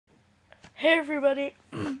Hey everybody,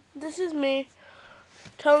 this is me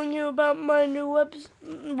telling you about my new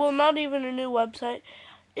well, not even a new website.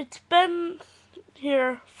 It's been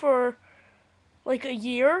here for like a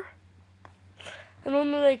year, and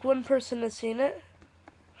only like one person has seen it.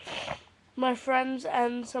 My friends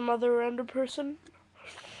and some other random person.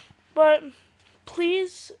 But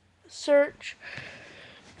please search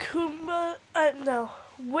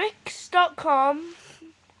Wix.com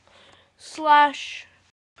slash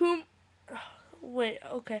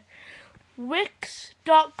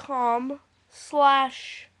Wix.com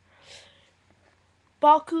slash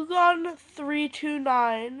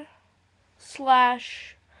Bakugan329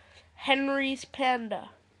 slash Henry's Panda.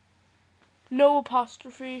 No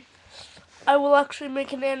apostrophe. I will actually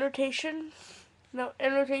make an annotation. No,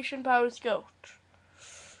 annotation powers go.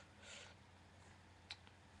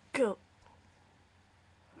 Go.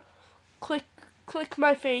 Click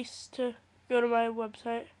my face to go to my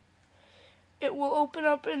website. It will open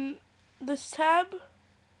up in this tab.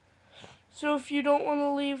 So if you don't want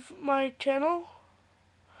to leave my channel,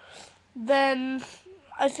 then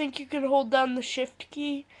I think you can hold down the shift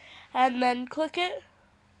key and then click it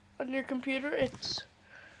on your computer. It's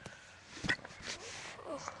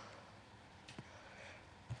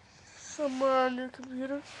somewhere on your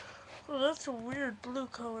computer. Oh, that's a weird blue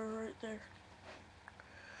color right there.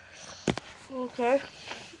 Okay.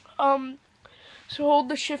 So hold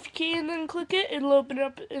the shift key and then click it. It'll open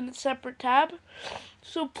up in a separate tab.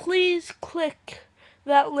 So please click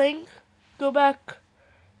that link. Go back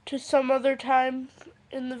to some other time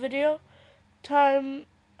in the video. Probably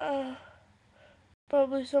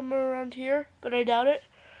somewhere around here, but I doubt it.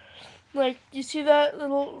 Like, you see that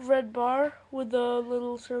little red bar with the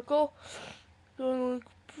little circle? Going like,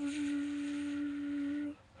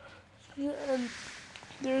 and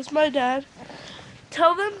there's my dad.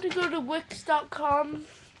 Tell them to go to wix.com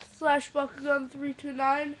slash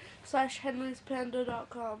Bakugan329 slash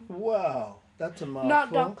henryspanda.com. Wow, that's a mouthful.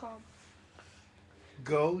 Not .com.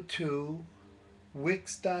 Go to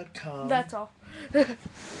wix.com. That's all.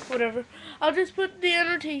 Whatever. I'll just put the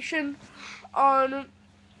annotation on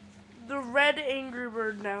the red Angry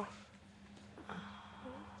Bird now.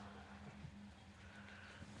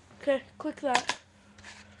 Okay, click that.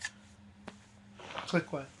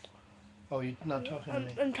 Click what? Oh, you're not talking to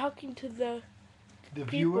me. I'm talking to the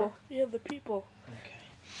viewer? Yeah, the people. Okay.